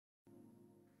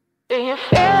Do you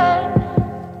feel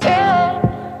it?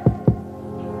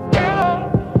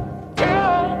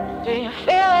 Do you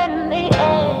feel it in the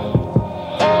air?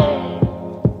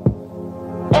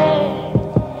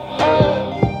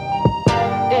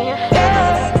 Do you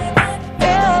feel it?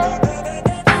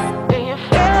 Do you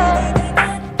feel it?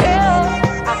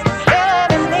 I can feel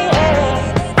it in the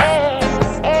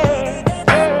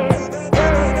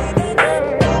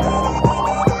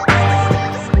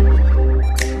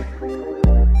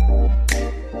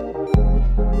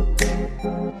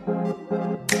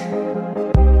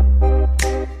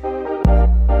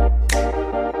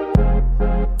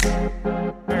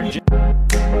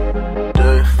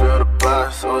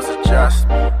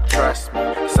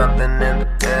Something in the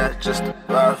air just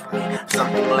above me,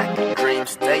 something like a dream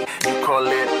state. You call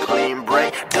it a clean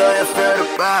break. Do you feel the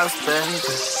vibes, baby?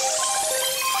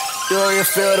 Do you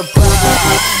feel the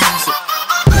vibes?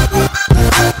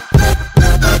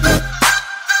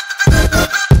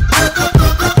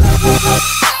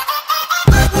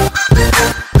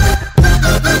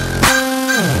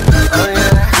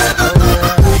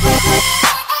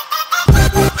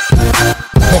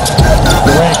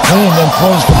 Clean, then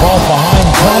throws the ball behind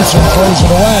Thompson, throws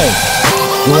it away.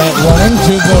 Durant running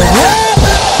to the rim.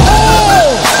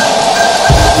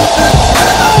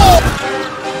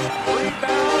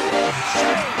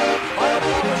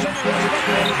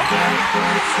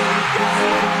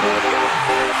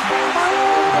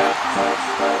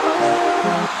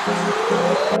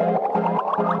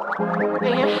 Do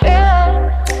you feel it?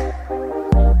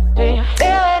 Do you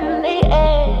feel it in the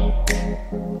air?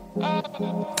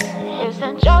 Is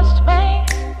it just me?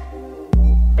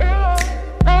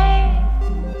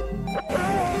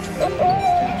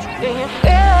 Do you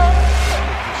feel it?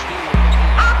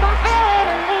 I can feel it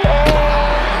in the air.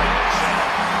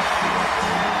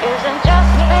 Is it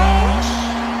just me?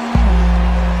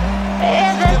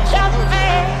 Is it just me?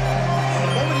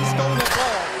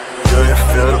 Do you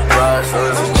feel the buzz or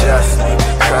is it just me?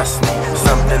 Trust me,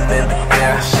 something in the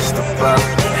air just above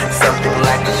me, something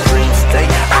like a dream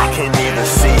state. I can't even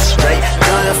see straight.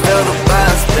 Do you feel the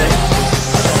buzz, baby?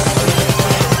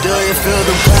 Do you feel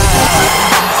the buzz?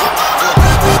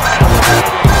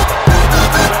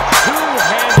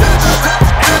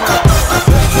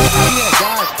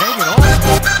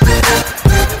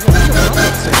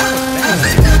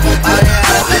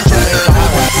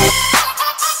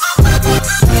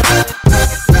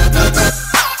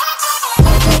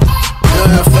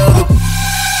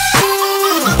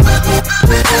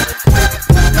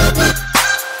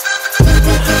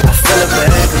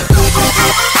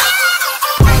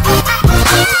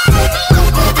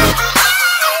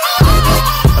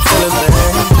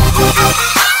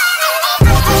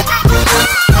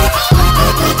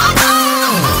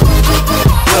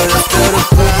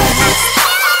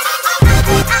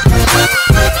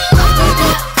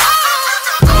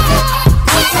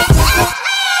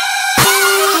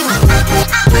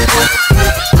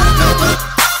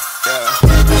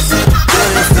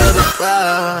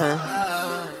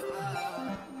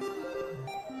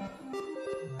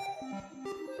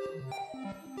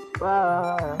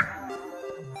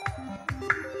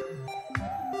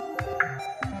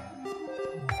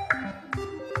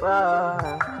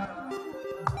 Bye.